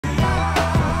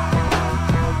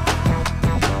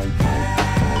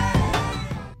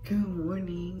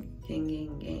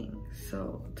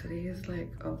so today is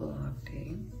like a vlog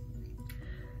day.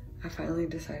 I finally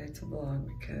decided to vlog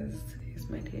because today's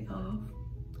my day off.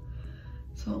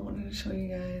 So I wanted to show you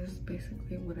guys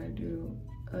basically what I do.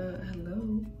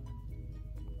 Hello.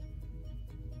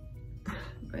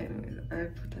 But anyways, I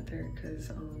put that there because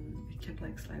it kept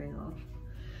like sliding off.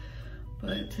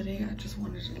 But today I just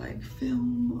wanted to like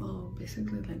film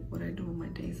basically like what I do on my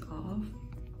days off,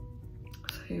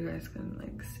 so you guys can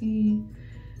like see.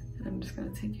 And I'm just gonna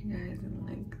take you guys in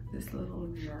like this little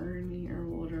journey or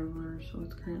whatever. So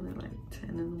it's currently like 10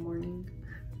 in the morning.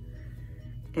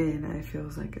 And it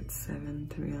feels like it's 7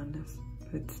 to be honest.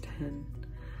 It's 10.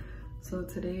 So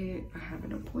today I have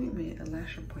an appointment, a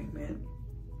lash appointment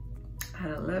at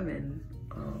 11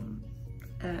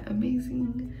 at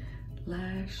Amazing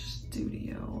Lash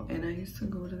Studio. And I used to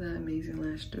go to that Amazing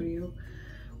Lash Studio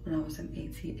when I was in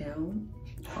ATL.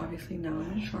 Obviously now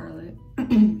I'm in Charlotte.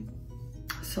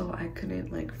 So I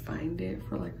couldn't like find it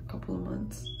for like a couple of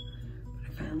months, but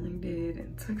I finally did,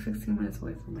 and it's like 16 minutes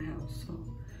away from my house, so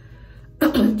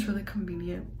it's really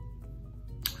convenient.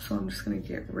 So I'm just gonna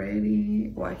get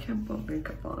ready. Well, I can't put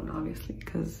makeup on obviously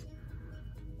because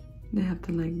they have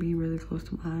to like be really close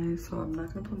to my eyes, so I'm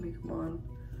not gonna put makeup on.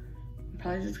 I'm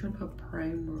probably just gonna put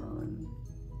primer on.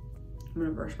 I'm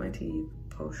gonna brush my teeth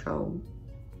post show,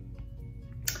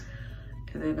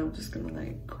 and then I'm just gonna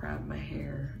like grab my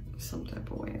hair some type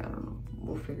of way. I don't know,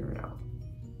 we'll figure it out.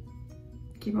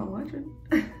 Keep on watching.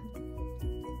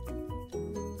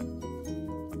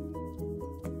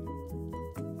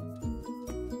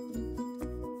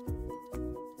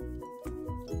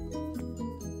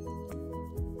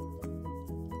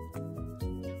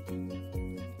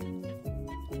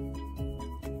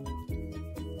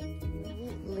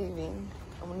 Leaving.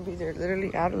 I'm gonna be there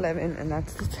literally at 11, and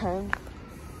that's the time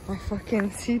my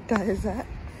fucking cita is at.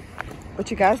 But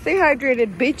you gotta stay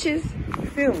hydrated, bitches.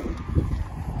 Feel me?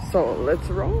 So let's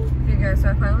roll. Okay guys, so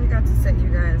I finally got to set you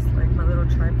guys like my little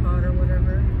tripod or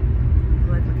whatever.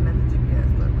 I'm like looking at the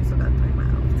GPS, but we still gotta find my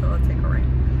house, so I'll take a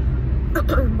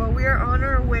right. But we are on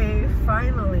our way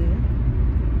finally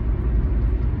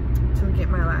to get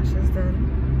my lashes done.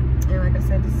 And like I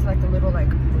said, this is like a little like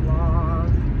vlog,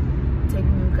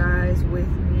 taking you guys with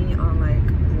me on like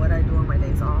what I do on my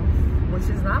days off, which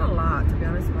is not a lot to be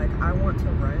honest. Like I want to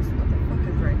rest. What the fuck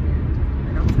is right here?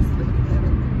 Like I'm just looking at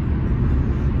it.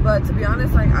 But to be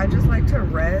honest, like I just like to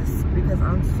rest because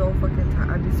I'm so fucking tired.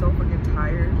 I'd be so fucking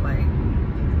tired, like you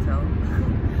can tell.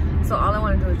 So all I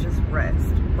want to do is just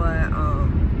rest. But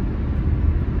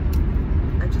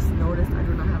I just noticed I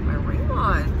do not have my ring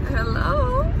on.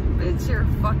 Hello, bitch, you're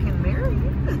fucking married.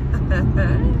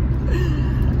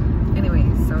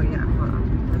 Anyways, so yeah, hold on.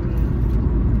 Let me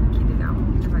keep it out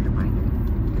if I can find it.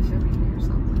 It should be here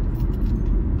somewhere.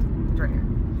 It's right here.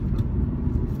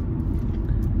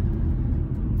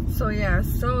 So yeah,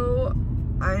 so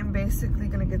I'm basically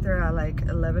gonna get there at like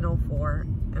 11:04,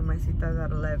 and my cita's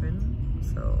at 11.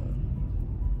 So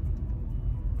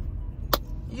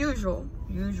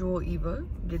usual Eva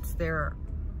gets there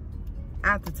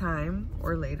at the time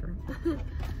or later.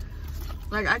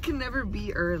 Like I can never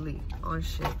be early on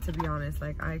shit, to be honest.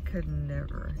 Like I could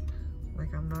never.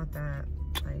 Like I'm not that,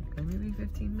 like let me be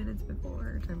 15 minutes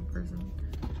before type of person,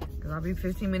 because I'll be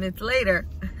 15 minutes later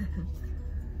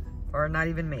or not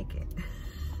even make it.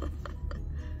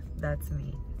 That's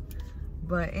me.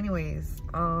 But anyways,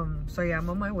 so yeah, I'm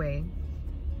on my way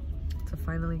to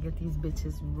finally get these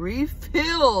bitches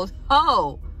refilled.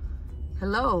 Oh,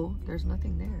 hello, there's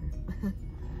nothing there.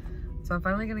 So I'm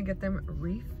finally gonna get them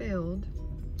refilled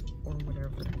or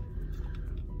whatever.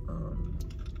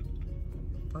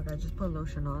 Like I just put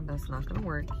lotion on. That's not gonna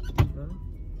work.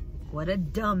 What a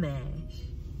dumbass.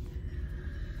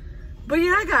 But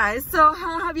yeah guys, so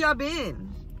how have y'all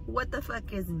been? What the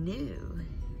fuck is new?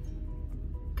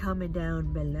 Comment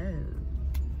down below.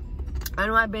 I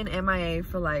know I've been MIA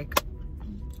for like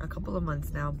a couple of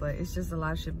months now, but it's just a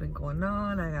lot of shit been going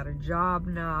on. I got a job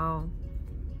now.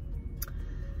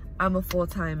 I'm a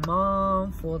full-time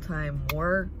mom, full-time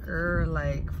worker,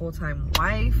 like full-time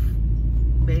wife,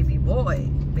 baby boy,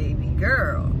 baby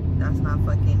girl. That's not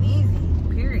fucking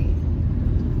easy, period.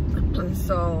 And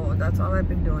so that's all I've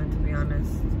been doing, to be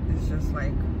honest. It's just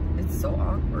like, it's so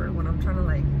awkward when I'm trying to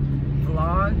like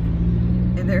vlog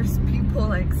and there's people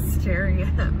like staring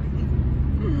at me.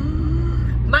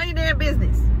 Mind your damn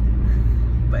business.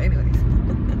 But anyways,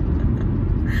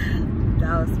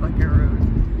 that was fucking rude.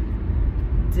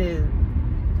 Dude,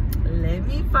 let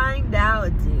me find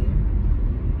out, dude.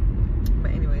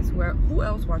 But anyways, who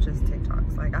else watches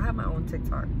TikToks? Like, I have my own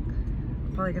TikTok.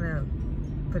 I'm probably gonna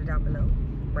put it down below,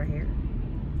 right here.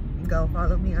 Go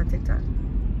follow me on TikTok.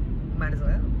 Might as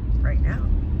well. right now.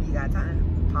 You got time.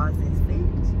 Pause this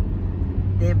page.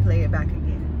 Then play it back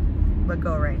again. But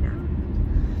go right now.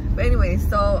 But anyway,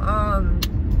 so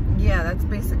yeah, that's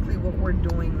basically what we're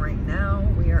doing right now.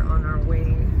 We are on our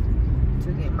way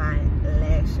to get my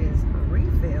lashes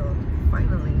refilled.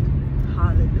 Finally.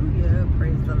 Hallelujah.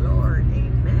 Praise the Lord.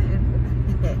 Amen.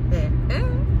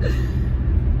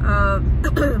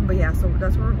 But yeah, so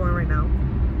that's where we're going right now.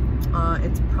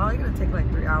 It's probably gonna take like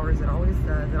 3 hours. It always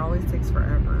does. It always takes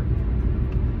forever.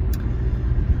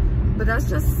 But that's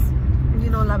just, you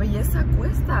know, la belleza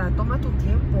cuesta. Toma tu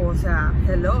tiempo. O sea,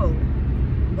 hello.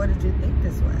 What did you think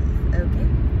this was? Okay.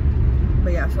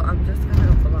 But yeah, so I'm just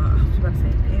gonna vlog. I was about to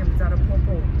say, damn, it's out of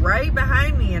Popo right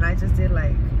behind me, and I just did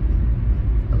like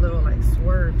a little like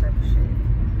swerve type of shit.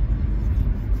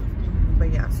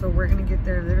 But yeah, so we're gonna get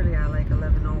there literally at like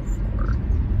 11:04.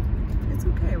 It's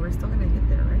okay, we're still gonna get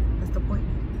there, right? That's the point.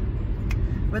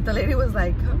 But the lady was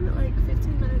like, come like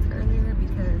 15 minutes earlier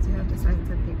because you have to sign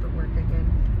some paperwork again.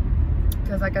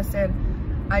 Because like I said,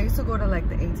 I used to go to like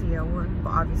the ATL one, but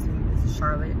obviously this is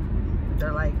Charlotte.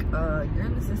 They're like, you're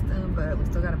in the system, but we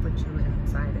still gotta put you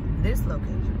inside this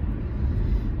location.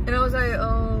 And I was like,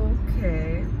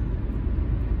 okay.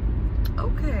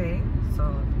 Okay.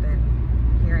 So then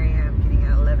here I am getting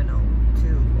at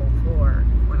 11:02:04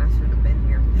 when I should have been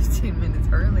here 15 minutes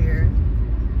earlier.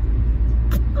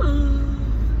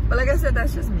 But like I said,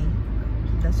 that's just me.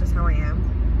 That's just how I am.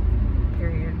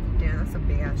 Period. Damn, that's a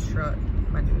big ass truck.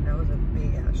 My dude, that was a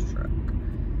big ass truck.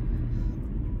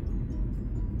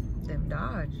 Them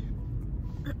Dodge.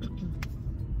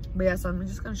 But yeah, so I'm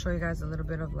just gonna show you guys a little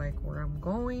bit of like where I'm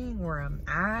going, where I'm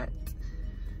at,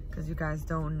 because you guys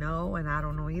don't know and I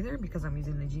don't know either because I'm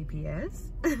using the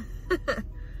GPS.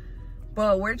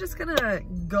 But we're just gonna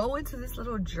go into this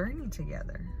little journey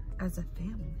together as a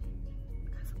family.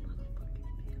 As a motherfucking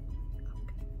family.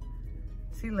 Okay.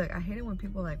 See, look, I hate it when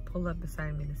people like pull up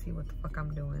beside me to see what the fuck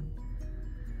I'm doing.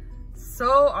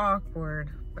 So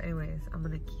awkward. But anyways, I'm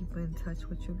gonna keep in touch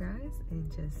with you guys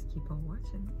and just keep on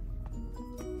watching.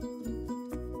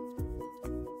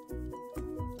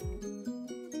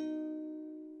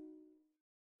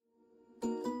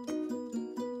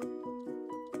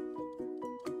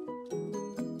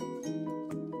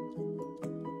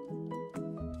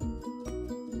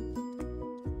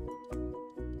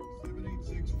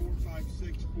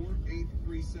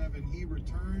 He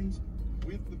returns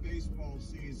with the baseball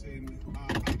season.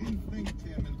 I didn't think,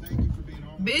 Tim, and thank you for being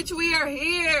on. Bitch, we are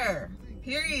here.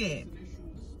 Period.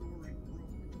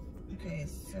 Okay,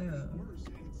 so.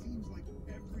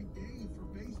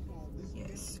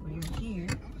 Yes, we're here.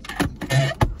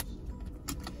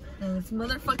 Now let's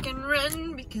motherfucking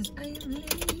run because I am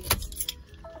late.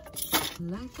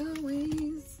 Like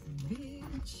always,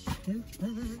 bitch.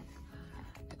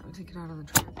 I'll take it out of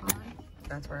the tripod.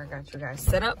 That's where I got you guys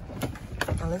set up.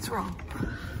 Now let's roll.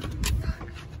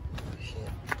 Shit,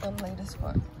 I'm late as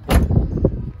fuck.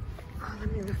 Oh,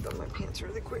 let me lift up my pants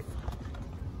really quick.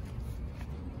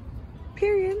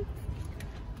 Period.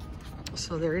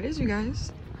 So there it is, you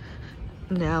guys.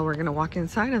 Now we're gonna walk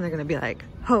inside and they're gonna be like,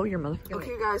 oh, you're motherfucking late.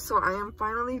 Okay, guys, so I am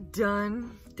finally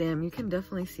done. Damn, you can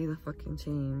definitely see the fucking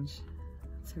change.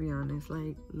 To be honest,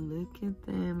 like, look at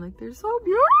them. Like, they're so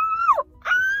beautiful.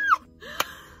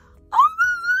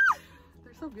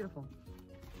 So beautiful.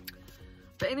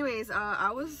 But anyways, I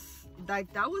was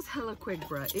like, that was hella quick,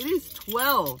 bruh. It is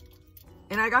 12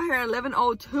 and I got here at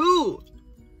 11:02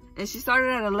 and she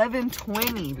started at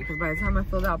 11:20 because by the time I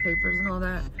filled out papers and all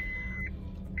that.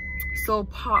 So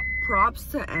props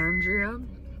to Andrea.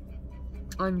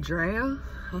 I'm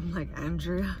like,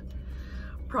 Andrea.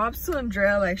 Props to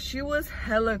Andrea. Like, she was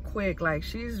hella quick. Like,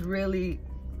 she's the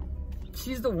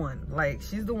one. Like,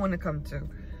 she's the one to come to.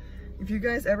 If you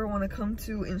guys ever want to come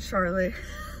to in Charlotte,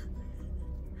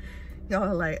 y'all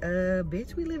are like,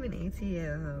 bitch, we live in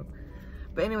ATL.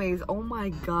 But anyways, oh my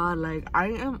God, like, I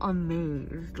am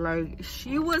amazed. Like,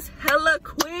 she was hella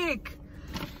quick.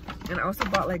 And I also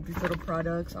bought like these little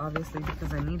products, obviously,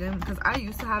 because I need them. Because I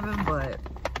used to have them, but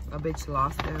a bitch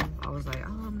lost them. I was like,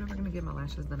 oh, I'm never gonna get my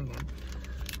lashes done again.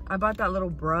 I bought that little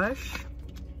brush.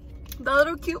 The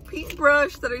little cute pink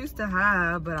brush that I used to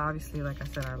have, but obviously, like I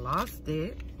said, I lost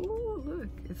it. Ooh, look,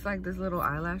 it's like this little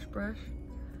eyelash brush.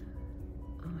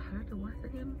 How did it work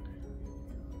again?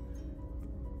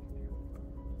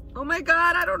 Oh my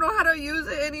God, I don't know how to use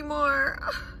it anymore.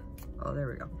 Oh, there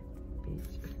we go.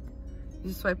 You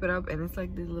just swipe it up and it's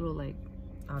like this little, like,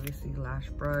 obviously lash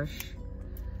brush.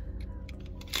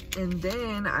 And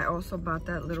then I also bought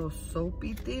that little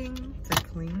soapy thing to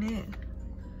clean it.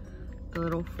 The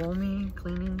little foamy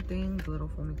cleaning thing, the little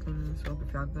foamy cleaning soap,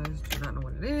 if y'all guys do not know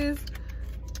what it is.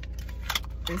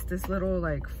 It's this little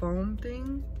like foam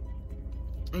thing,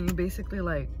 and you basically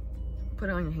like put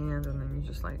it on your hands and then you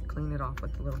just like clean it off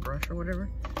with a little brush or whatever.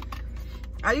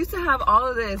 I used to have all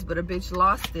of this, but a bitch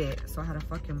lost it, so I had to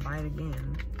fucking buy it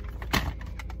again.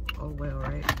 Oh well,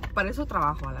 right? Para eso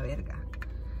trabajo a la verga.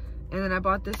 And then I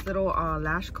bought this little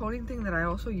lash coating thing that I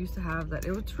also used to have, that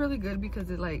it was really good because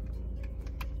it like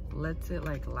lets it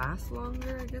like last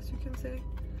longer, I guess you can say.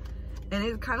 And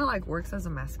it kind of like works as a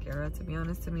mascara, to be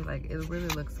honest. To me, like it really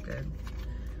looks good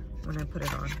when I put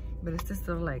it on. But it's this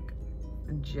little like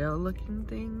gel looking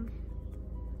thing.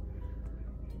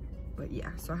 But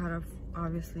yeah, so I had to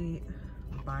obviously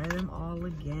buy them all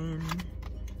again,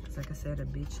 because like I said, a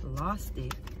bitch lost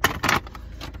it.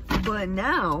 But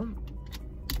now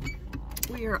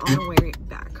we are on our way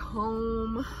back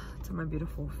home to my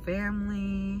beautiful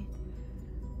family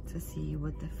to see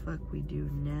what the fuck we do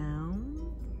now.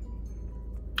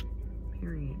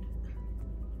 Period.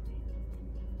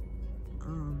 How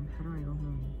do I go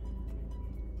home?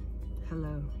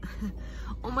 Hello.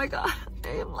 Oh my god, I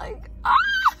am like,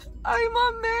 I'm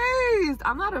amazed.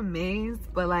 I'm not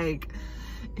amazed, but like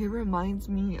it reminds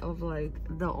me of like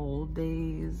the old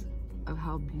days of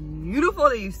how beautiful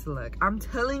they used to look. I'm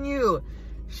telling you,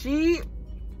 she's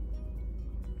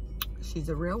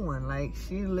a real one. Like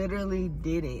she literally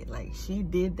did it. Like she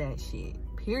did that shit.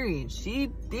 Period. She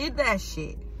did that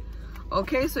shit.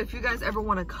 Okay, so if you guys ever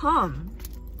want to come,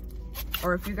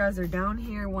 or if you guys are down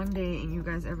here one day and you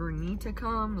guys ever need to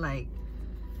come, like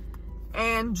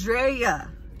Andrea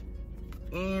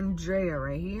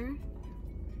right here.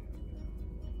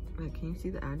 Like, can you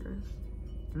see the address?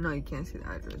 No, you can't see the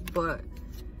address, but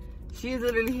she's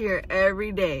literally here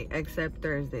every day except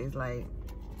Thursdays. Like,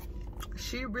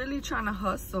 she really trying to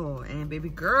hustle. And baby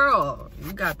girl,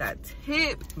 you got that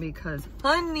tip, because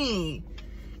honey,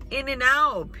 in and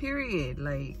out, period.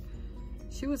 Like,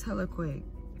 she was hella quick.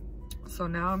 So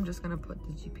now I'm just gonna put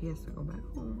the GPS to go back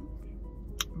home,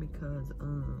 because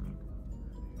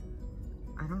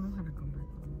I don't know how to go back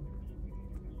home.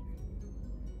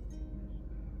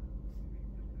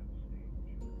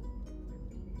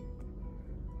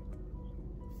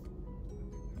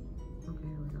 Okay,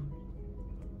 here we go.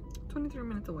 23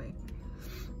 minutes away.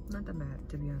 Not that bad,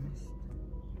 to be honest.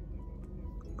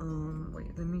 Wait,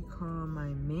 let me call my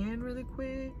man really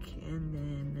quick and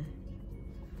then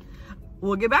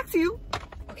we'll get back to you.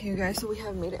 Okay, you guys, so we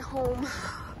have made it home.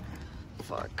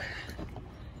 Fuck.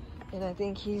 And I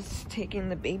think he's taking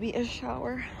the baby a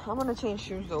shower. I'm gonna change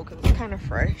shoes though, because it's kind of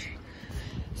fresh.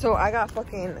 So I got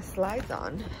fucking slides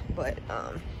on, but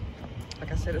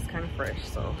like I said, it's kind of fresh,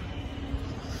 so.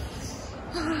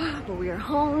 But we are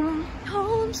home,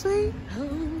 home sweet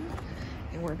home.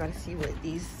 And we're about to see what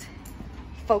these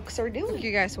folks are doing.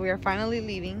 Okay guys, so we are finally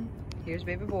leaving. Here's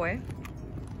baby boy.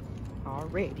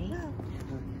 Already.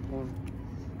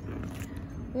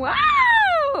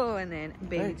 Wow! And then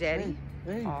baby daddy.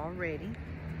 Hey. Already.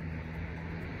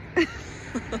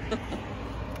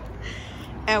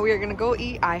 And we are gonna go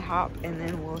eat IHOP, and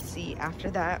then we'll see after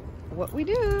that what we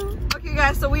do. Okay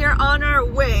guys, so we are on our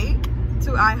way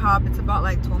to IHOP. It's about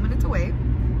like 12 minutes away.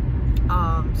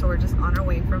 So we're just on our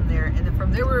way from there, and then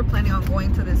from there we were planning on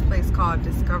going to this place called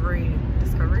Discovery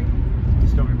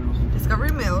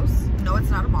Mills. No, it's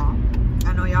not a mall.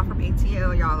 I know y'all from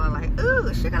ATL, y'all are like,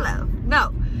 ooh, Sugarloaf.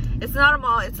 No, it's not a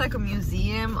mall. It's like a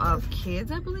museum of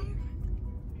kids, I believe.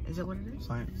 Is it what it is?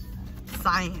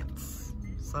 Science.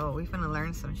 So we finna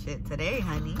learn some shit today,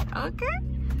 honey. Okay.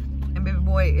 And baby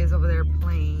boy is over there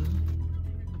playing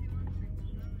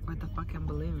with the fucking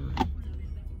balloon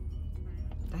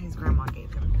that his grandma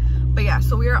gave him. But yeah,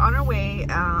 so we are on our way.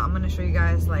 I'm gonna show you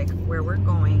guys like where we're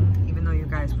going, even though you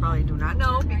guys probably do not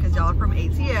know because y'all are from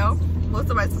ATL, most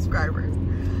of my subscribers.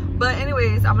 But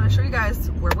anyways, I'm gonna show you guys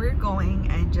where we're going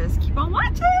and just keep on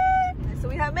watching. So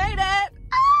we have made it.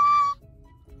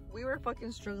 We were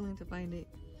fucking struggling to find it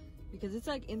because it's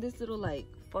like in this little like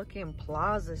fucking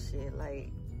plaza shit.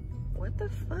 Like, what the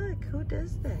fuck? Who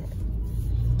does that?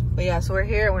 But yeah, so we're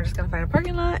here. We're just gonna find a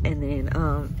parking lot and then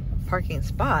parking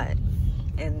spot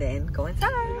and then go inside.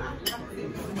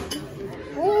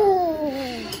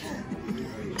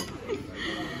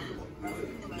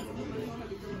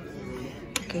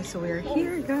 Okay, so we're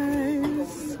here,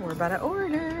 guys. We're about to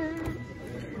order.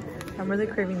 I'm really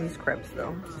craving these crepes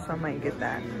though, so I might get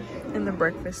that. And the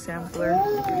breakfast sampler.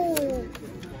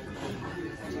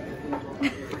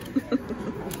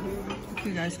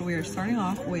 Okay guys, so we are starting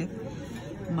off with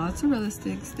mozzarella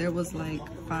sticks. There was like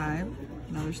 5,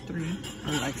 now there's 3,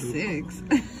 or like 6.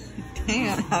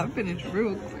 Damn, I finished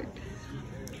real quick.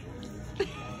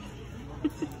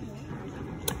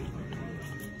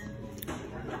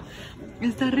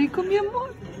 ¿Está rico, mi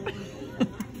amor?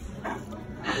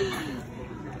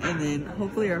 then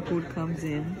hopefully our food comes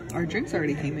in. Our drinks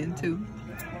already came in too.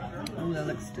 Oh, that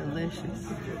looks delicious.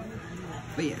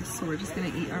 But yes, so we're just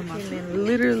gonna eat our muffins. And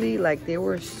literally, like, they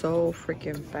were so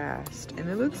freaking fast, and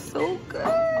it looks so good.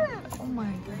 Oh my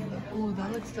god! Oh,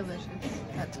 that looks delicious.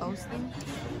 That toasting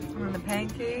on the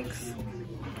pancakes.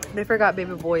 They forgot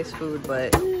baby boy's food,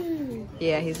 but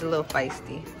yeah, he's a little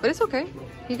feisty. But it's okay.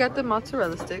 He got the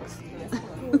mozzarella sticks.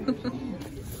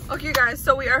 Okay, guys,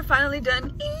 so we are finally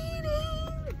done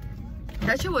eating.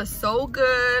 That shit was so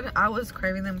good. I was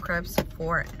craving them crepes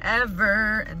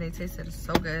forever, and they tasted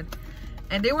so good.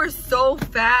 And they were so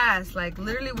fast. Like,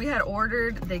 literally, we had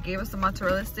ordered, they gave us the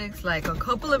mozzarella sticks, like a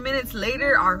couple of minutes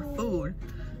later, our food.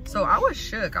 So I was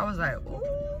shook. I was like,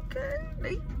 okay,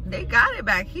 they got it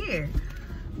back here.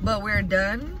 But we're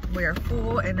done, we're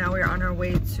full, and now we're on our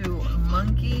way to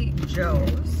Monkey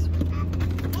Joe's.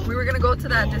 We were gonna go to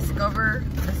that Discover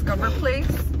place,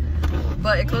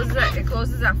 but it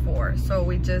closes at 4. So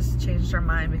we just changed our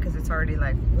mind because it's already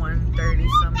like 1:30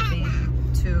 something,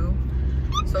 2.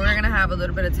 So we're gonna have a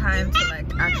little bit of time to like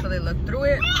actually look through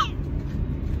it.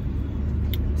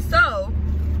 So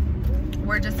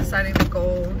we're just deciding to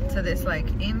go to this like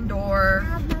indoor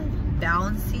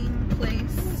balancing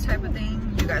place type of thing.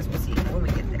 You guys will see when we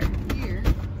get there. Here.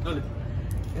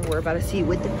 And we're about to see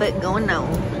what the fuck going on.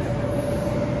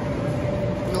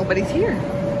 Nobody's here.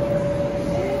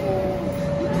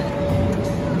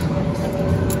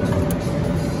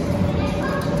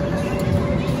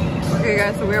 Okay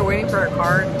guys, so we're waiting for our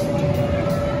card.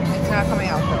 It's not coming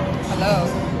out though. Hello.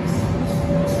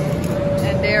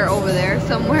 And they're over there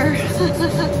somewhere.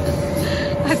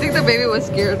 I think the baby was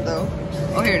scared though.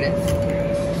 Oh, here it is.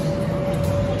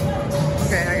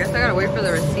 Okay, I guess I gotta wait for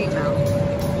the receipt now.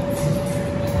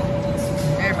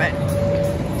 Everybody.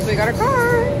 So we got our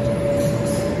card.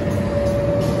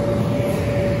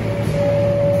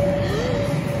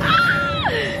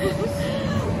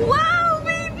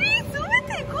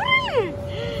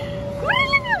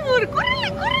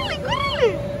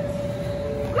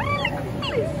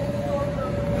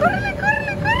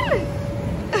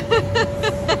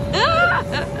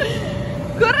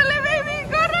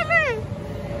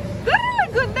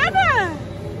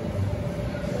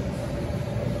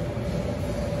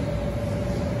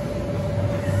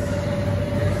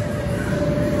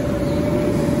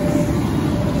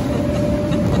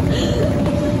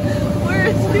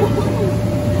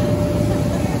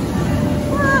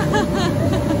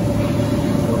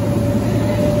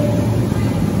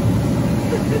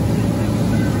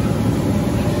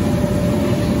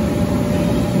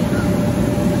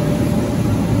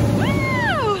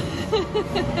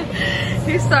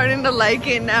 He's starting to like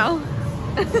it now.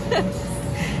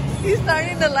 He's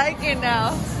starting to like it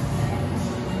now.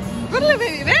 Córrele,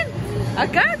 baby, ven.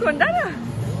 Acá, con Dana.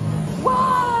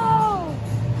 Wow.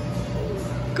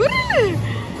 Córrele.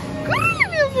 Córrele,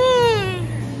 mi amor.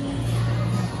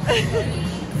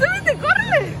 Súbete,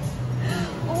 córrele.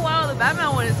 Oh, wow, the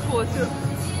Batman one is cool, too.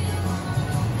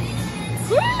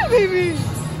 Córrele, baby.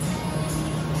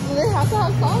 Do they have to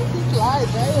have songs to slide,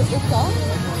 right? With this song?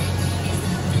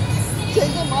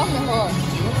 Take them off mejor.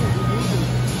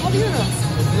 How do you know?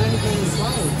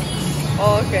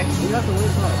 Oh, okay. You have to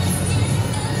wait for it.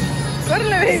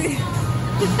 Córrele, baby.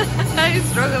 He's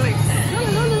struggling.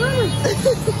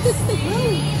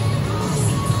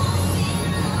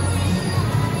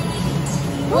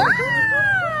 Wow!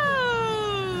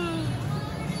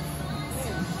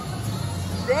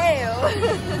 Damn.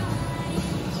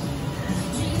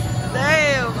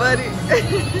 Damn, buddy.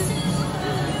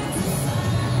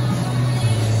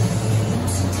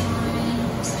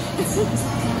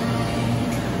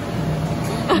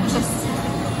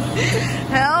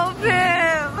 Help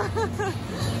him!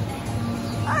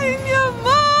 Ay, mi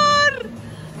amor!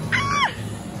 Ah!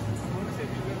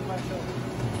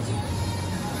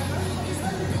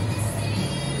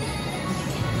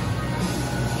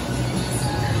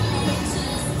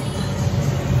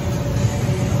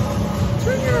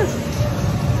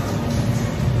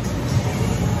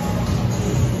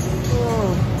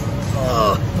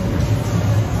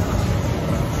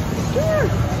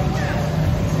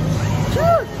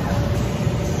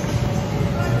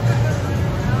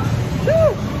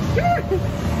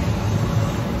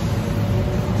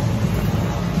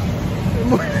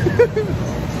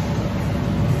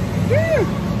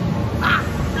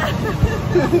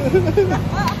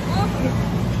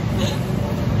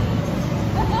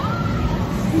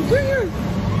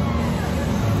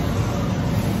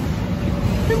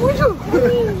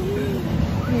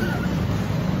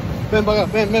 Ven para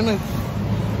acá, ven, ven, ven.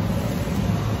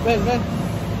 Ven, ven.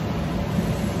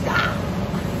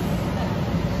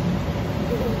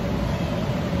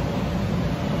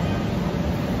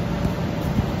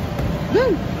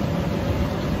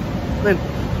 Lynn.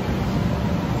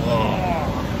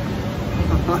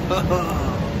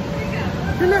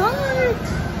 Lily, hi.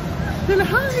 Lily,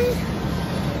 hi.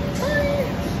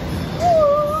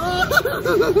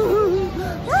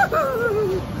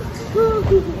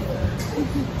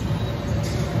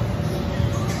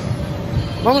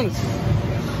 Vámonos.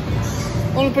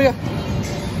 Vámonos para allá.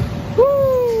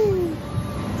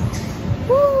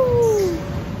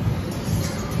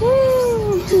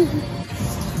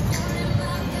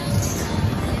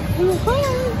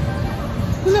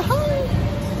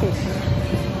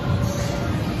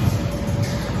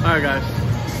 Alright guys,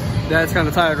 Dad's kind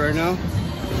of tired right now,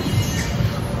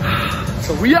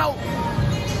 so we out.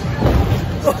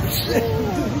 Oh shit.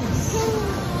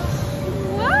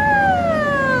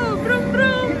 Wow, brum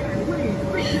brum.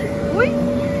 Uy.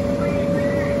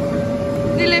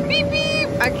 Dile pip pip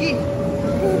aquí.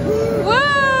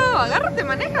 Wow, agárrate,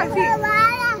 maneja así.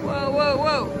 Wow, wow,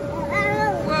 wow.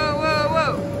 Wow, wow,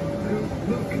 wow.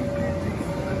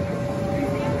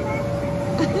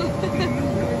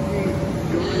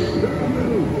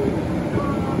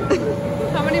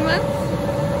 How many months?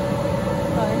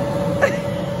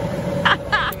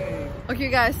 5. Okay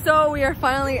guys, so we are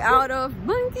finally out of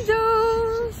Monkey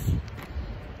Joe's.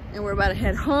 And we're about to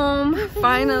head home,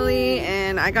 finally.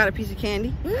 And I got a piece of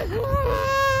candy. You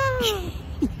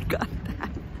got that.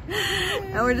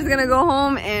 And we're just gonna go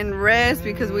home and rest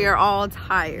because we are all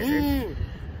tired.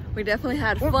 We definitely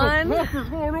had fun.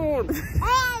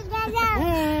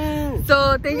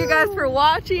 So thank you guys for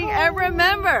watching, and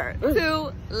remember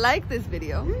to like this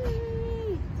video,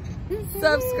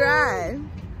 subscribe,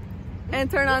 and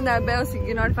turn on that bell so you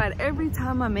get notified every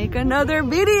time I make another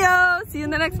video. See you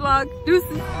in the next vlog.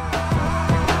 Deuces.